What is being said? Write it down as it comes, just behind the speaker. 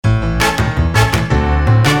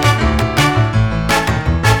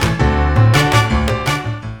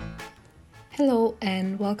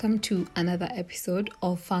welcome to another episode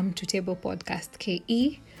of Farm to Table Podcast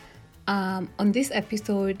KE. On this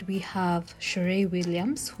episode, we have Sheree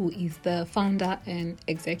Williams, who is the founder and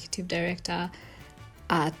executive director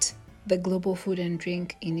at the Global Food and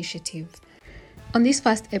Drink Initiative. On this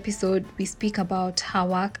first episode, we speak about her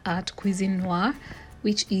work at Cuisine Noire,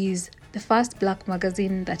 which is the first Black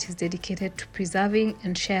magazine that is dedicated to preserving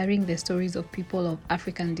and sharing the stories of people of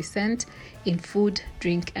African descent in food,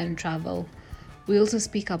 drink, and travel. We also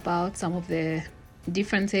speak about some of the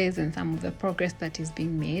differences and some of the progress that is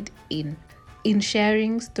being made in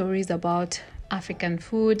sharing stories about African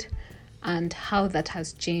food and how that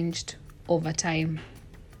has changed over time.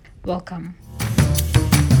 Welcome.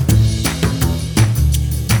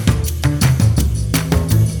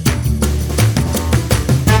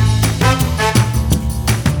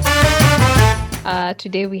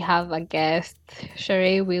 Today we have a guest,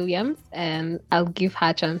 Sheree Williams, and I'll give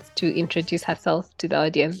her a chance to introduce herself to the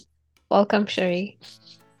audience. Welcome, Sheree.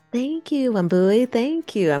 Thank you, Wambui.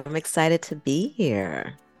 Thank you. I'm excited to be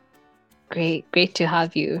here. Great to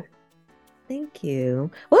have you. Thank you.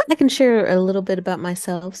 Well, I can share a little bit about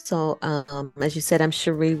myself. So, as you said, I'm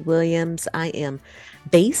Sheree Williams. I am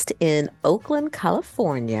based in Oakland,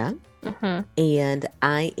 California, and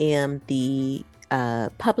I am the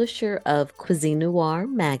publisher of Cuisine Noire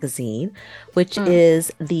magazine, which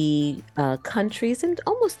is the country's and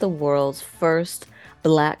almost the world's first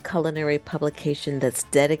Black culinary publication that's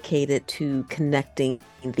dedicated to connecting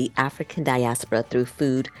the African diaspora through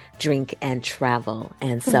food, drink, and travel.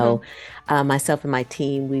 And so myself and my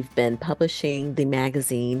team, we've been publishing the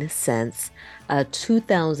magazine since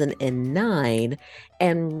 2009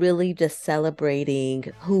 and really just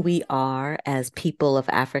celebrating who we are as people of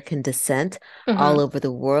African descent all over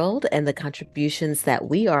the world and the contributions that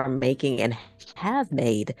we are making and have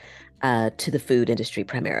made to the food industry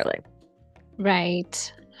primarily.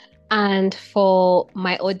 Right. And for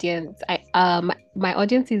my audience, my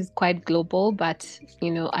audience is quite global, but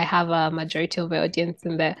I have a majority of my audience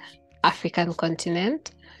in the African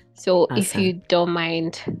continent. So if you don't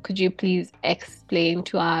mind, could you please explain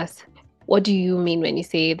to us, what do you mean when you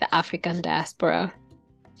say the African diaspora?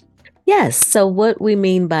 Yes. So what we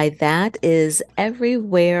mean by that is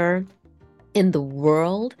everywhere in the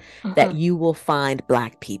world that you will find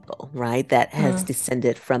Black people, right? That has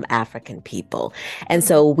descended from African people. And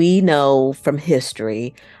so we know from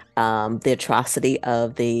history the atrocity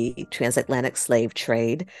of the transatlantic slave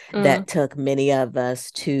trade that took many of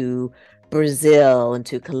us to Brazil and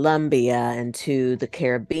to Colombia and to the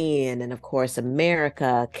Caribbean and of course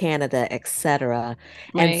America, Canada, etc.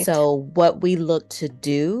 Right. And so what we look to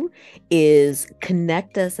do is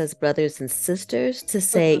connect us as brothers and sisters to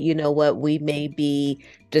say, you know what, we may be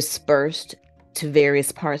dispersed to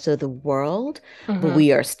various parts of the world, but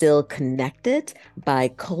we are still connected by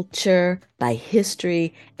culture, by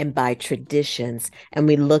history, and by traditions. And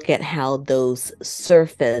we look at how those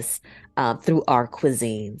surface through our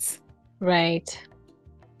cuisines. Right,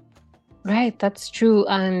 that's true.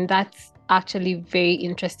 And that's actually very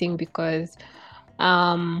interesting because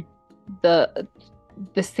the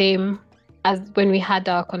same as when we had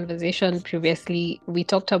our conversation previously, we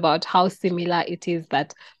talked about how similar it is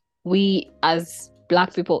that we as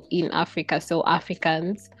Black people in Africa, so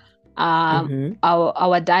Africans,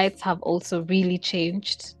 our diets have also really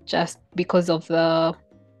changed just because of the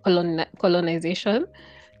colonization.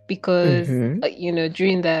 Because,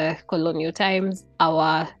 during the colonial times,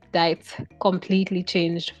 our diets completely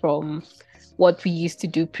changed from what we used to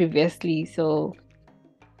do previously. So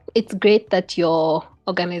it's great that your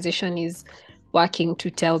organization is working to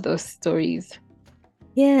tell those stories.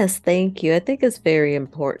 Yes, thank you. I think it's very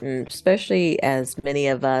important, especially as many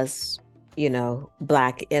of us,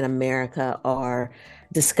 Black in America are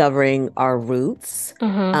discovering our roots.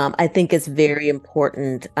 I think it's very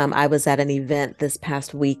important. I was at an event this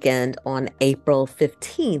past weekend on April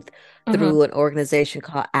 15th through an organization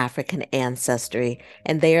called African Ancestry,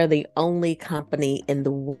 and they are the only company in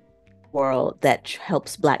the world that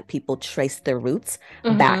helps Black people trace their roots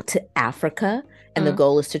back to Africa. And the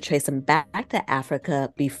goal is to trace them back to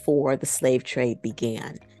Africa before the slave trade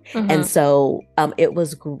began. And so it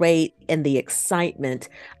was great in the excitement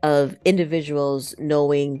of individuals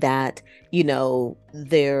knowing that,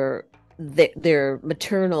 their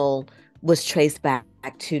maternal was traced back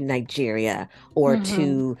to Nigeria or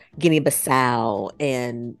to Guinea-Bissau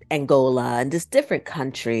and Angola and just different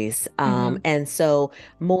countries. And so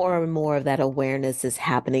more and more of that awareness is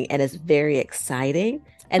happening, and it's very exciting.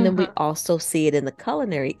 And then we Mm-hmm. also see it in the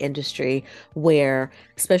culinary industry where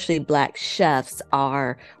especially Black chefs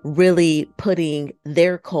are really putting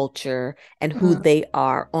their culture and who Mm-hmm. they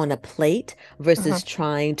are on a plate versus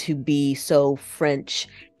trying to be so French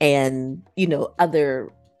and,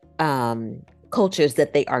 other um, cultures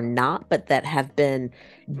that they are not, but that have been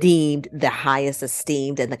deemed the highest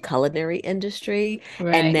esteemed in the culinary industry.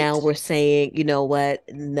 And now Right. we're saying, you know what?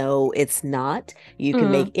 No, it's not. You can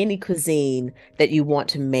Mm. make any cuisine that you want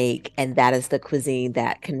to make, and that is the cuisine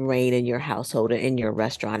that can reign in your household or in your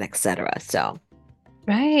restaurant, etc. So,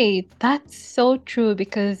 Right. That's so true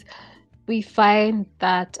because we find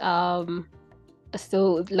that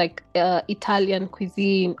so like Italian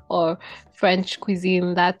cuisine or French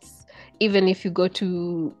cuisine, that's even if you go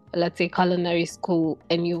to, let's say, culinary school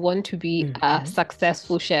and you want to be a mhm.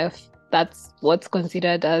 successful chef, that's what's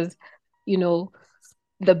considered as, you know,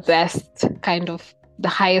 the best kind of the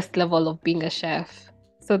highest level of being a chef.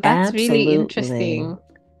 So that's really Absolutely. interesting.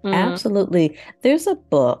 Mm, Absolutely. There's a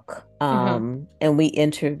book, hmm and we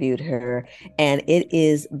interviewed her, and it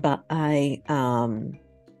is by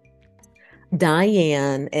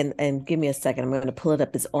Diane, and give me a second. I'm going to pull it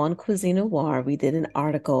up. It's on Cuisine Noir. We did an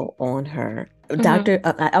article on her. hmm Doctor,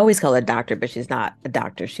 I always call her doctor, but she's not a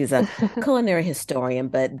doctor. She's a culinary historian,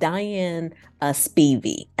 but Diane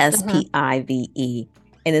Spivey, hmm Spive,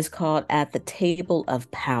 and it's called At the Table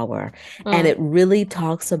of Power. And mm, it really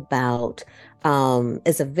talks about,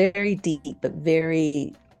 it's a very deep, but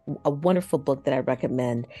very a wonderful book that I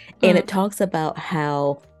recommend. And mm, it talks about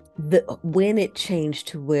how when it changed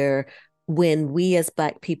to where when we as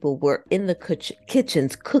Black people were in the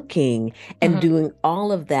kitchens cooking and hmm doing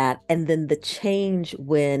all of that, and then the change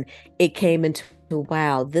when it came into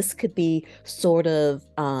wow, this could be sort of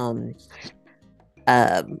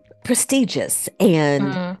prestigious,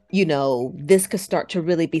 and mm, this could start to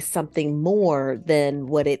really be something more than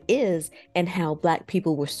what it is, and how Black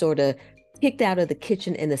people were sort of kicked out of the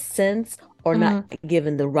kitchen in a sense, or not mm,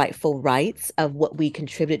 given the rightful rights of what we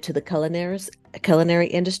contributed to the culinary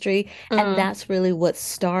industry. And mm. that's really what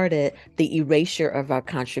started the erasure of our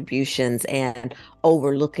contributions and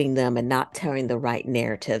overlooking them and not telling the right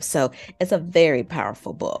narrative. So it's a very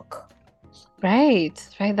powerful book. Right,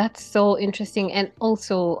 right. That's so interesting. And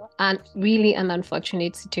also, and really an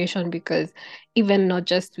unfortunate situation because even not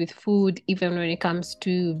just with food, even when it comes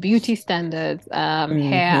to beauty standards, hair.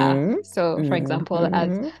 Mm-hmm. So, for example,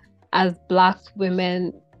 Mm-hmm. as Black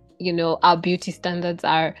women, our beauty standards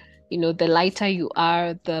are, the lighter you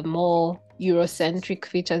are, the more Eurocentric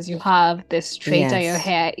features you have, the straighter your Yes.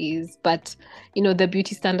 hair is. But, the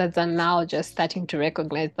beauty standards are now just starting to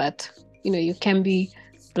recognize that, you can be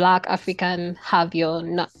Black African, have your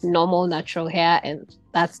normal natural hair, and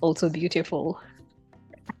that's also beautiful.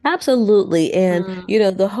 Absolutely. And,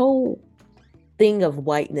 Mm, the whole thing of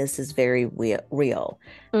whiteness is very real,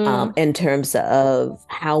 mm, in terms of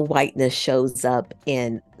how whiteness shows up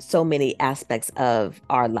in so many aspects of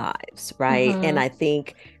our lives, right? And mm-hmm. I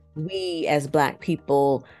think we as Black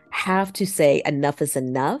people have to say enough is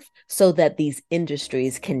enough so that these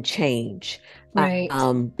industries can change. Right.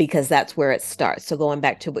 Because that's where it starts. So going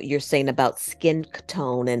back to what you're saying about skin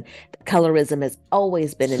tone and colorism has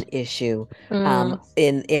always been an issue, Mm,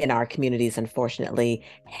 in our communities, unfortunately.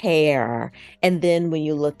 Hair, and then when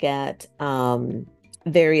you look at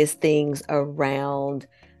various things around,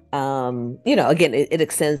 again, it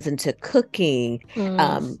extends into cooking.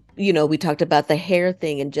 mm, We talked about the hair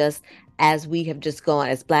thing, and just as we have just gone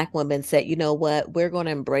as Black women said, you know what, we're going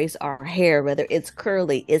to embrace our hair, whether it's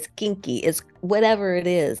curly, it's kinky, it's whatever it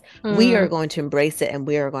is, we are mm. going to embrace it and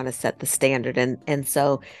we are going to set the standard. And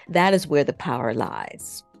so that is where the power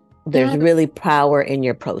lies. Yeah, There's really power in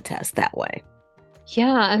your protest that way.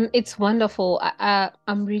 yeah, and it's wonderful.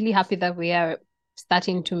 I'm really happy that we are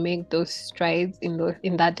starting to make those strides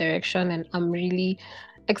in that direction, and I'm really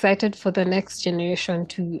excited for the next generation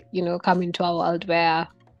to, come into a world where,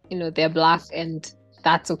 they're Black and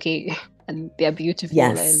that's okay, and they're beautiful,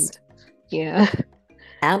 Yes. and yeah.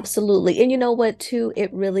 Absolutely. And you know what, too?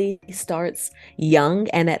 It really starts young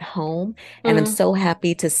and at home. And I'm Mm, so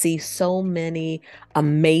happy to see so many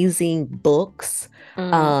amazing books,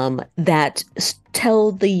 mm, that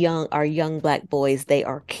tell our young Black boys they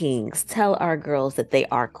are kings, tell our girls that they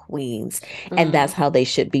are queens, and mm, that's how they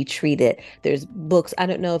should be treated. There's books. I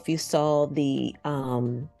don't know if you saw the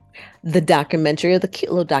documentary, or the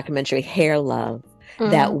cute little documentary Hair Love,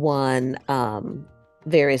 that mm, won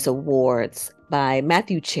various awards, by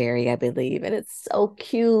Matthew Cherry, I believe. And it's so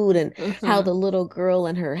cute, and how mhm. the little girl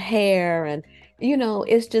and her hair, and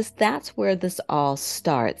It's just that's where this all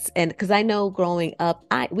starts. And because I know growing up,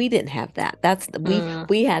 we didn't have that.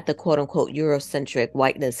 We had the quote unquote Eurocentric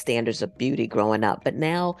whiteness standards of beauty growing up. But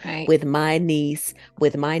now Right. with my niece,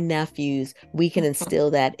 with my nephews, we can instill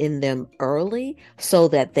that in them early so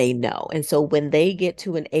that they know. And so when they get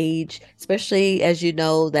to an age, especially as you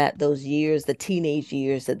know, that those years, the teenage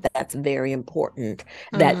years, that's very important,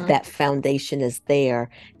 that Mm. that foundation is there,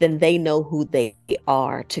 then they know who they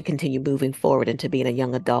are to continue moving forward into being a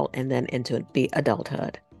young adult and then into be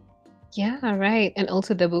adulthood. Yeah, right. And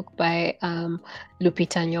also the book by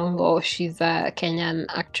Lupita Nyong'o. She's a Kenyan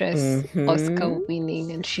actress, Oscar Hmm.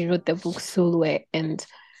 winning, and she wrote the book Sulwe and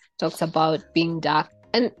talks about being dark.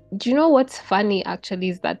 And do you know what's funny actually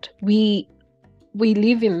is that we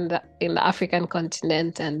live in the African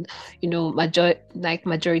continent and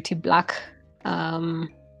majority black um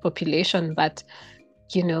population, but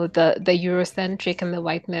the Eurocentric and the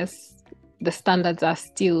whiteness, the standards are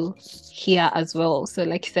still here as well. So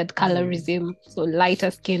like you said, colorism, so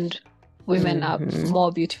lighter skinned women are Hmm.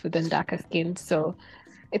 more beautiful than darker skinned. So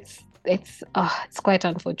it's quite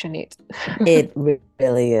unfortunate. It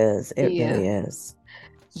really is. It Yeah. really is.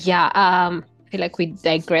 Yeah, I feel like we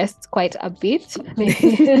digressed quite a bit.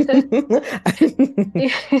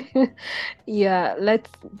 Yeah, let's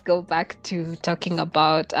go back to talking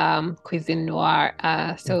about Cuisine Noire.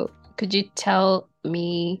 So could you tell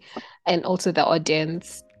me and also the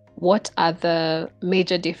audience what are the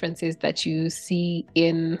major differences that you see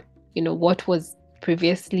in, what was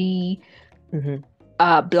previously Mhm.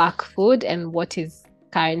 black food and what is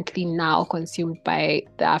currently now consumed by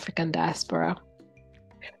the African diaspora?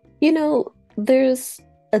 There's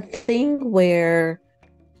a thing where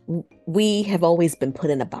we have always been put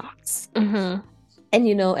in a box. Mm-hmm.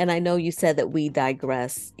 And I know you said that we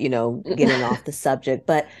digress, getting off the subject,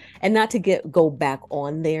 and not to go back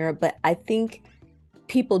on there, but I think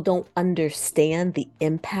people don't understand the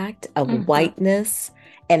impact of Mm-hmm. whiteness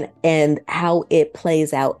and how it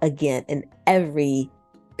plays out again in every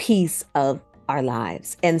piece of our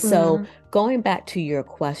lives. And so Mm, going back to your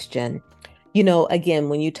question, again,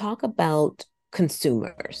 when you talk about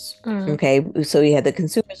consumers, mm, okay, so you have the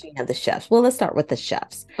consumers, you have the chefs. Well, let's start with the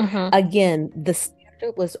chefs. mm-hmm, Again, the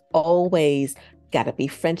standard was always got to be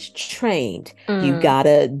French trained. You mm,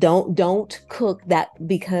 gotta don't cook that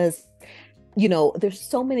because there's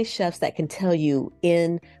so many chefs that can tell you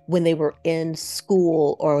in when they were in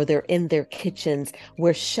school or they're in their kitchens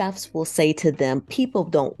where chefs will say to them, people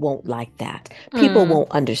don't won't like that. People mm,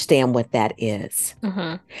 won't understand what that is.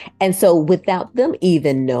 mm-hmm, And so without them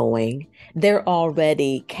even knowing, they're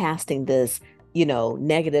already casting this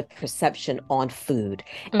negative perception on food.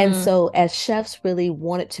 And mm, so as chefs really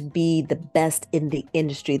wanted to be the best in the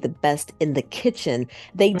industry, the best in the kitchen,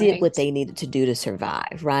 they did what right. they needed to do to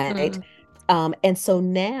survive, right? Mm, And so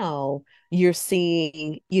now you're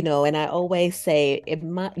seeing, and I always say it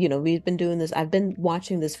might, we've been doing this, I've been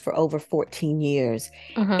watching this for over 14 years.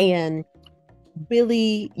 mm-hmm, And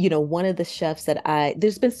really, one of the chefs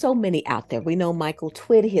there's been so many out there. We know Michael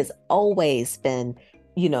Twitty has always been,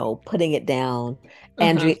 putting it down.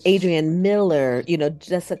 mm-hmm, Adrian Miller,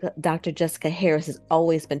 Dr. Jessica Harris has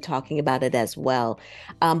always been talking about it as well.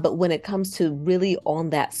 But when it comes to really on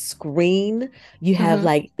that screen, you have mm-hmm,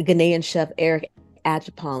 like Ghanaian chef Eric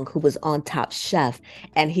Ajapong, who was on Top Chef,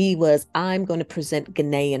 and I'm going to present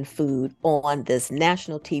Ghanaian food on this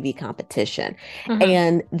national TV competition. mm-hmm,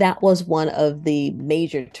 And that was one of the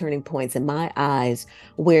major turning points in my eyes,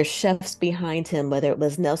 where chefs behind him, whether it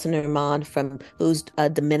was Nelson Herman from who's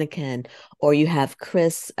Dominican, or you have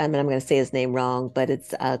Chris, I mean, I'm going to say his name wrong, but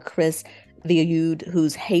it's Chris Viaud,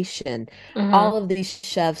 who's Haitian. mm-hmm, All of these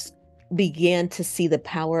chefs began to see the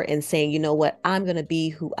power in saying, you know what, I'm going to be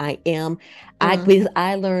who I am. mm, Because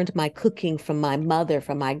I learned my cooking from my mother,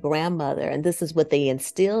 from my grandmother, and this is what they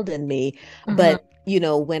instilled in me. mm-hmm, But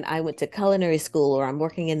when I went to culinary school or I'm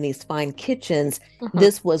working in these fine kitchens, mm-hmm,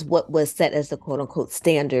 this was what was set as the quote unquote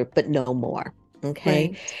standard, but no more.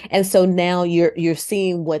 Okay. right. And so now you're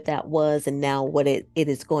seeing what that was and now what it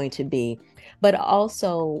is going to be. But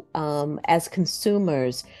also as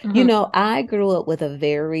consumers, Mm-hmm, I grew up with a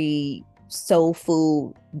very soul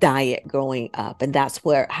food diet growing up, and that's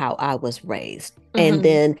how I was raised. And mm-hmm,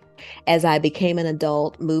 then as I became an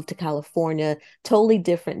adult, moved to California, totally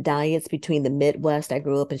different diets between the Midwest. I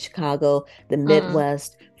grew up in Chicago, the mm,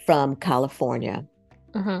 Midwest from California.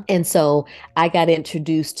 mm-hmm, And so I got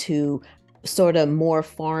introduced to sort of more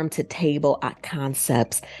farm to table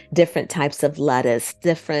concepts, different types of lettuce,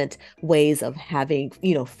 different ways of having,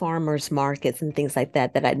 farmers markets and things like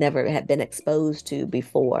that I never had been exposed to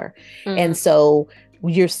before. And mm, so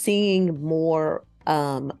you're seeing more.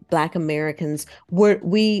 Black Americans,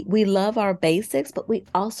 we love our basics, but we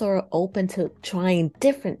also are open to trying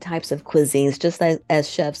different types of cuisines, just as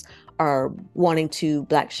chefs are wanting to,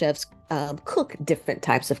 Black chefs cook different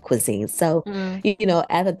types of cuisines. So, Mm,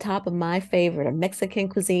 at the top of my favorite are Mexican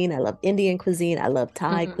cuisine. I love Indian cuisine. I love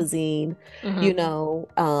Thai mm-hmm, cuisine, mm-hmm,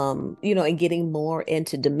 and getting more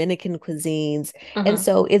into Dominican cuisines. And mm-hmm,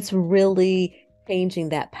 so it's really changing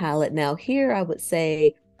that palette. Now, here I would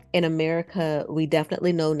say in America, we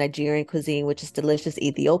definitely know Nigerian cuisine, which is delicious.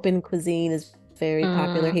 Ethiopian cuisine is very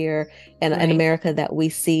popular mm, here in right. America that we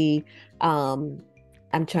see. Um,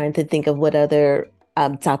 I'm trying to think of what other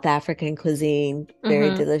South African cuisine, very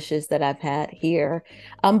Mm-hmm, delicious that I've had here.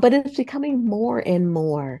 But it's becoming more and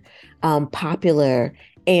more popular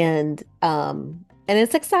and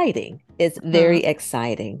it's exciting. It's mm, very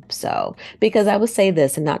exciting. So, because I would say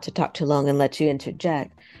this and not to talk too long and let you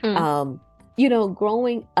interject. mm. Um,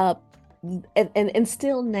 growing up and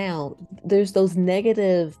still now, there's those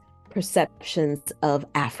negative perceptions of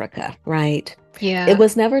Africa, right? It Yeah.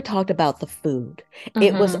 was never talked about the food.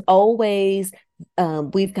 It was Mm-hmm. always,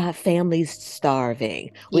 we've got families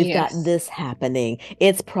starving. We've got Yes. this happening.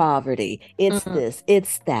 It's poverty. It's Mm-hmm, this.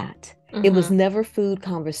 It's that. It was mm-hmm, never food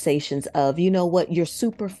conversations of, you know what, your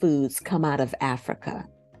superfoods come out of Africa.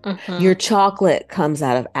 mm-hmm. Your chocolate comes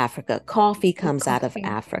out of Africa. Coffee comes out of Coffee,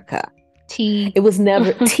 Africa. tea. It was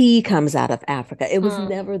never tea comes out of Africa. It was Mm,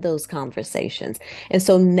 never those conversations. And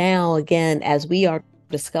so now, again, as we are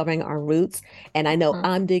discovering our roots, and I know mm,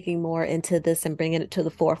 I'm digging more into this and bringing it to the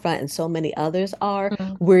forefront, and so many others are,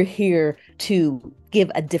 mm. we're here to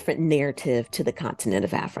give a different narrative to the continent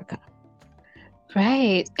of Africa.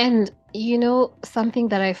 Right. And something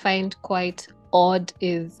that I find quite odd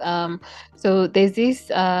is so there's this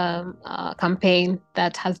campaign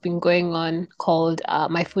that has been going on called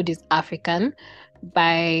My Food is African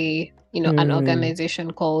by an Mm,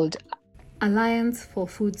 organization called Alliance for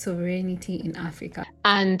Food Sovereignty in Africa.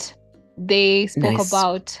 And they spoke nice.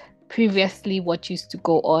 about previously what used to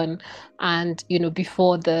go on and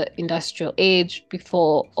before the industrial age,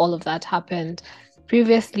 before all of that happened.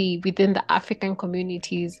 Previously, within the African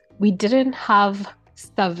communities, we didn't have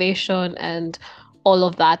starvation and all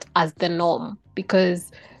of that as the norm because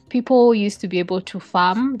people used to be able to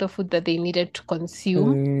farm the food that they needed to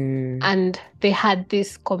consume, Mm, and they had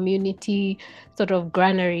this community sort of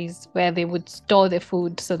granaries where they would store the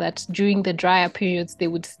food so that during the drier periods they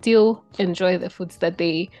would still enjoy the foods that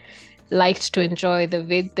they liked to enjoy,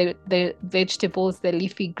 the vegetables, the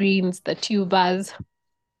leafy greens, the tubers.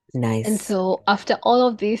 And nice. so after all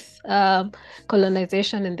of this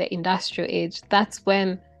colonization in the industrial age, that's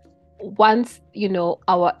when once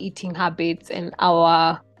our eating habits and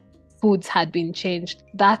our foods had been changed,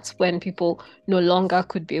 that's when people no longer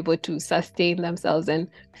could be able to sustain themselves and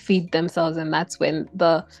feed themselves. And that's when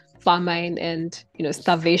the famine and,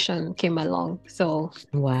 starvation came along. So,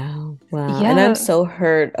 Wow, wow. And I'm yeah. so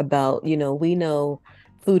hurt about, we know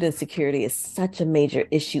food insecurity is such a major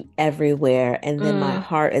issue everywhere. And then my Mm,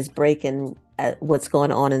 heart is breaking at what's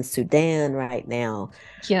going on in Sudan right now.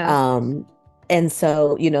 yeah. Um, and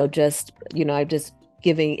so, I'm just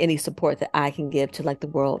giving any support that I can give to like the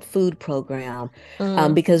World Food Program,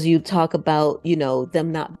 Mm, because you talk about,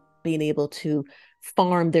 them not being able to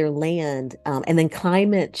farm their land, and then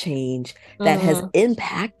climate change that has mm,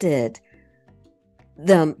 impacted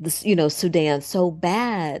Sudan so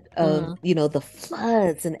bad of, mm. the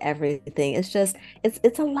floods and everything. It's just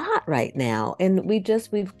it's a lot right now. And we've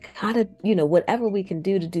got to, whatever we can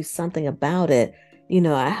do to do something about it,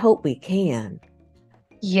 I hope we can.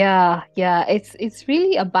 Yeah, yeah, it's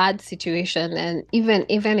really a bad situation, and even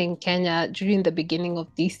in Kenya during the beginning of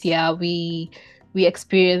this year, we've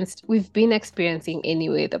been experiencing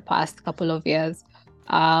anyway the past couple of years,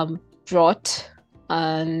 drought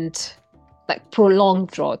and like prolonged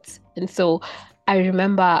droughts. And so I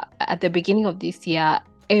remember at the beginning of this year,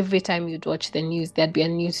 every time you'd watch the news, there'd be a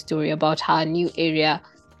news story about how a new area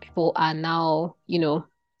people are now,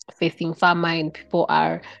 facing famine. People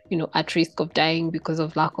are, at risk of dying because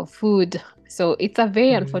of lack of food. So it's a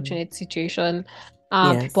very Mm, unfortunate situation.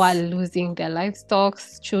 People are yes. losing their livestock.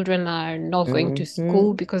 Children are not going to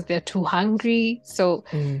school Hmm. because they're too hungry. So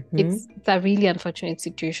Hmm. it's a really unfortunate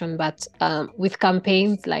situation. But with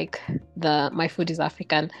campaigns like the My Food is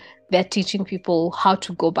African, they're teaching people how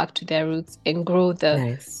to go back to their roots and grow the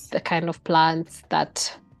Nice. the kind of plants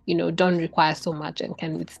that don't require so much and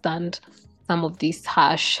can withstand some of these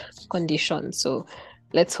harsh conditions. So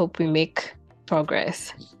let's hope we make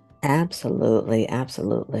progress. Absolutely.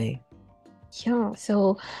 Absolutely. Yeah.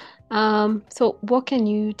 So So what can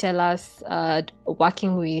you tell us,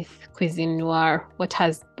 working with Cuisine Noir? What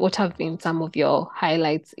have been some of your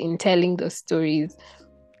highlights in telling those stories?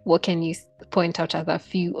 What can you point out as a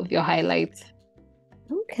few of your highlights?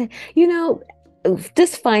 Okay. You know,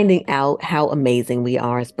 just finding out how amazing we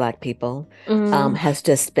are as Black people Mm, has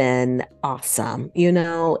just been awesome,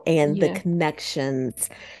 and the yeah. connections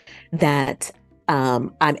that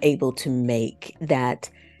I'm able to make that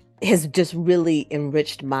has just really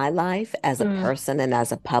enriched my life as a Mm, person and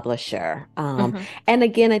as a publisher. mm-hmm, And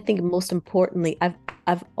again, I think most importantly,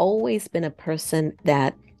 I've always been a person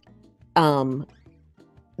um,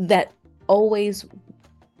 that always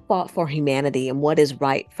fought for humanity and what is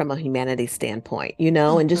right from a humanity standpoint,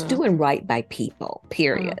 and just mm-hmm, doing right by people,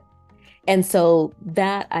 mm, period. And so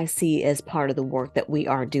that I see as part of the work that we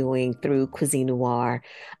are doing through Cuisine Noir,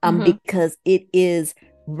 mm-hmm, because it is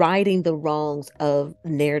righting the wrongs of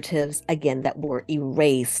narratives again that were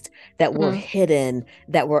erased, that were mm, hidden,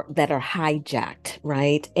 that are hijacked,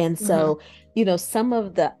 right? And mm-hmm, so, some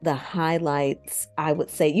of the highlights, I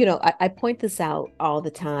would say, I point this out all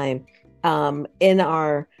the time in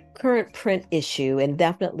our current print issue, and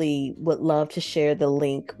definitely would love to share the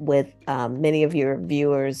link with many of your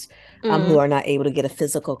viewers who mm, are not able to get a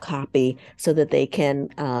physical copy so that they can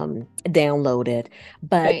download it.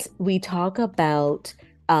 But right. we talk about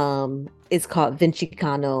it's called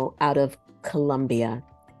Vincicano out of Colombia.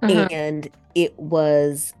 Mm-hmm, And it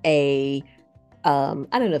was I don't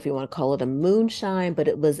know if you want to call it a moonshine, but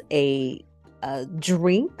it was a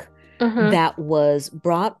drink mm-hmm, that was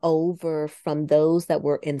brought over from those that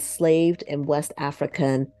were enslaved in West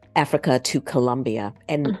Africa to Colombia,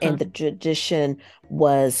 and mm-hmm, the tradition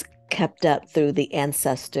was kept up through the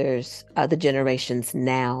ancestors, the generations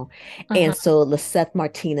now. And mm-hmm, so Lisette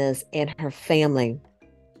Martinez and her family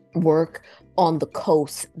work on the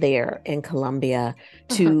coast there in Colombia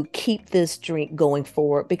mm-hmm, to keep this drink going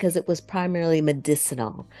forward because it was primarily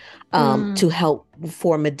medicinal, mm, to help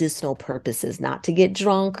for medicinal purposes, not to get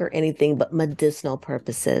drunk or anything, but medicinal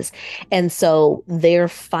purposes. And so their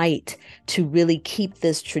fight to really keep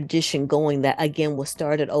this tradition going, that again was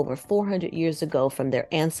started over 400 years ago from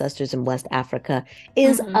their ancestors in West Africa,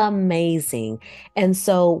 is mm-hmm, amazing. And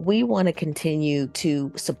so we want to continue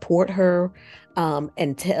to support her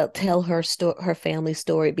and tell her family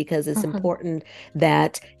story, because it's mm-hmm, important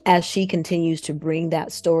that as she continues to bring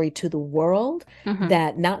that story to the world, mm-hmm.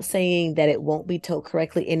 that, not saying that it won't be told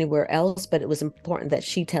correctly anywhere else, but it was important that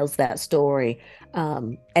she tells that story,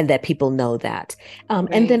 and that people know that.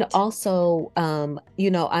 And then Right. also,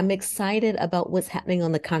 I'm excited about what's happening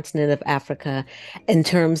on the continent of Africa in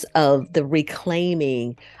terms of the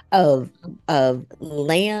reclaiming of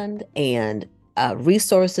land and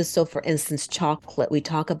resources. So, for instance, chocolate, we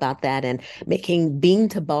talk about that, and making bean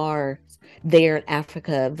to bars there in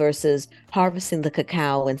Africa versus harvesting the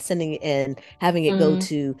cacao and sending it in, having it go Mm,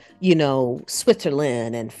 to,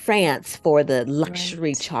 Switzerland and France for the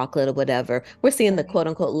luxury right. chocolate or whatever. We're seeing the Right. quote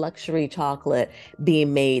unquote luxury chocolate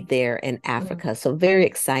being made there in Mm, Africa. So, very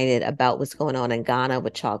excited about what's going on in Ghana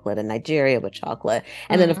with chocolate and Nigeria with chocolate.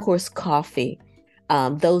 And then, of mm, course, coffee.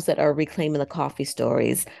 Those that are reclaiming the coffee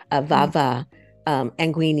stories, mm, Vava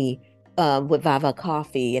Anguini, with Vava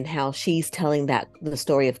Coffee, and how she's telling the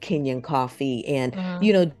story of Kenyan coffee, and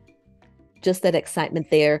mm. just that excitement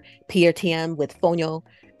there. Pierre Tiem with Fonyo,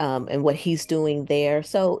 and what he's doing there.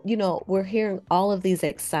 So, we're hearing all of these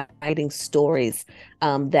exciting stories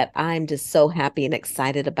that I'm just so happy and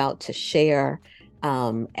excited about to share,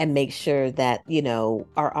 and make sure that,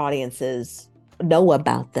 our audiences know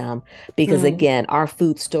about them, because Mm. again, our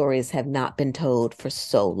food stories have not been told for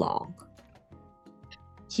so long.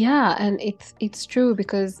 Yeah, and it's true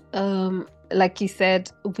because like you said,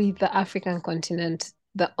 with the African continent,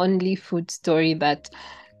 the only food story that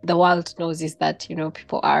the world knows is that,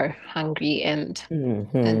 people are hungry and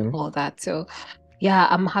Hmm. all that. So yeah,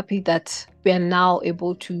 I'm happy that we are now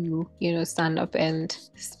able to, stand up and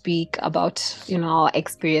speak about, our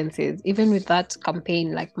experiences. Even with that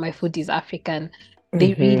campaign, like My Food is African,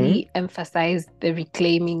 they Hmm. really emphasize the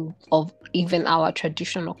reclaiming of even our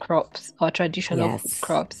traditional crops, our traditional food Yes.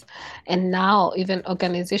 crops. And now even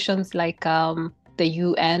organizations like the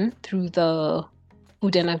UN through the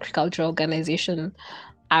Food and Agriculture Organization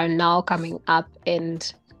are now coming up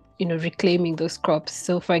and reclaiming those crops.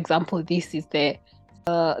 So for example, this is the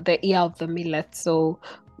year of the millet. So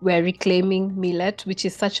we're reclaiming millet, which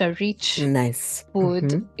is such a rich Nice.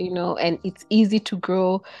 food, Hmm. and it's easy to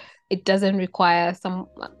grow. It doesn't require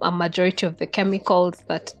a majority of the chemicals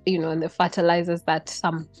that, and the fertilizers that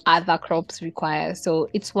some other crops require. So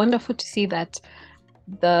it's wonderful to see that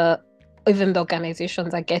the even the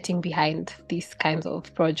organizations are getting behind these kinds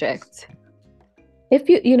of projects? If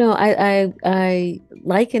I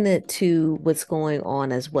liken it to what's going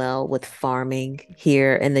on as well with farming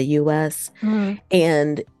here in the US.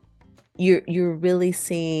 And you're really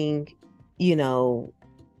seeing, you know,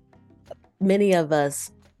 many of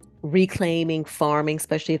us reclaiming farming,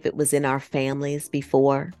 especially if it was in our families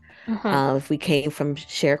before, if we came from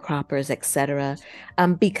sharecroppers, etc.,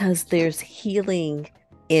 because there's healing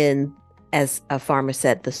in, as a farmer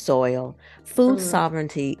said, the soil. Food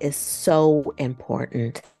sovereignty is so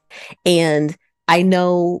important. And I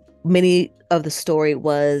know many of the story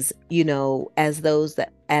was,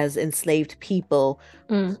 as enslaved people,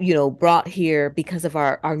 brought here because of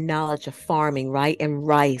our knowledge of farming, right? And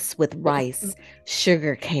rice,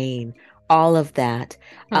 sugar cane, all of that.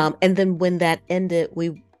 And then when that ended,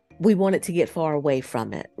 we wanted to get far away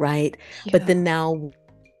from it, right? But then now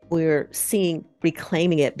we're seeing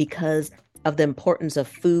reclaiming it because of the importance of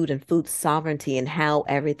food and food sovereignty and how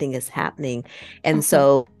everything is happening. And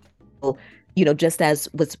so, just as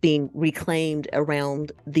what's being reclaimed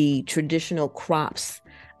around the traditional crops,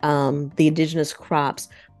 the indigenous crops,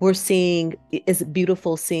 we're seeing, it's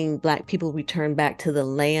beautiful seeing Black people return back to the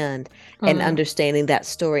land and understanding that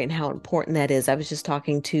story and how important that is. I was just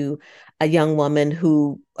talking to a young woman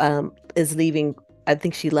who is leaving. I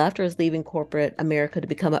think she left or is leaving corporate America to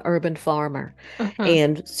become an urban farmer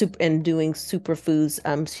and doing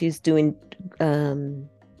superfoods. She's doing,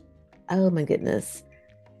 oh my goodness,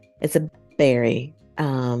 it's a berry.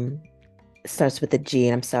 Starts with a G,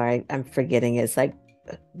 and I'm sorry, I'm forgetting. It's like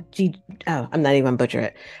G. Oh, I'm not even butcher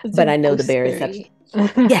it, but I know the berries.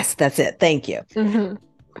 Yes, that's it. Thank you.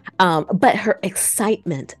 But her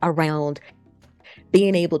excitement around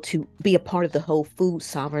being able to be a part of the whole food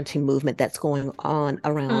sovereignty movement that's going on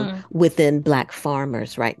around within Black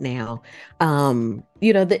farmers right now.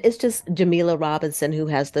 It's just Jamila Robinson, who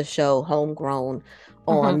has the show Homegrown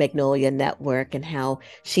on Magnolia Network, and how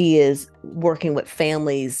she is working with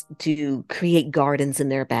families to create gardens in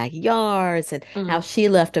their backyards, and how she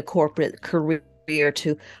left a corporate career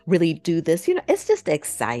to really do this. It's just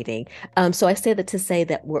exciting. So I say that to say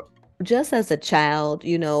that we're just, as a child,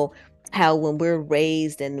 how when we're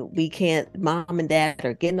raised and we can't, mom and dad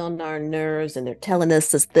are getting on our nerves and they're telling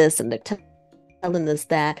us this and they're telling us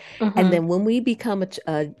that. And then when we become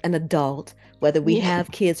an adult, whether we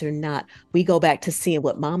have kids or not, we go back to seeing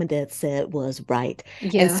what mom and dad said was right.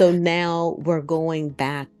 And so now we're going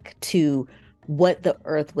back to what the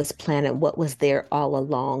earth was planted, what was there all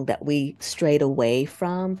along that we strayed away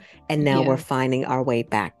from. And now we're finding our way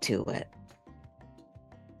back to it.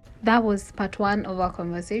 That was part 1 of our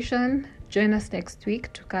conversation. Join us next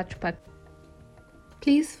week to catch part.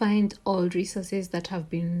 Please find all resources that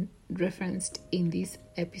have been referenced in this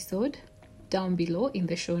episode down below in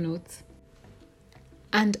the show notes.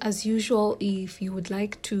 And as usual, if you would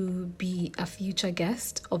like to be a future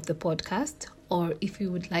guest of the podcast, or if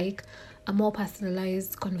you would like a more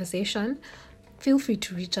personalized conversation, feel free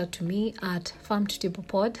to reach out to me at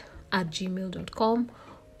farmtotablepod@gmail.com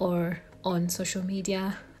or on social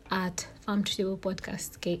media at Farm to Table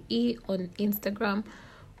Podcast KE on Instagram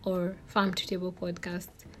or Farm to Table Podcast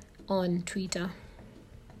on Twitter.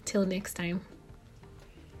 Till next time.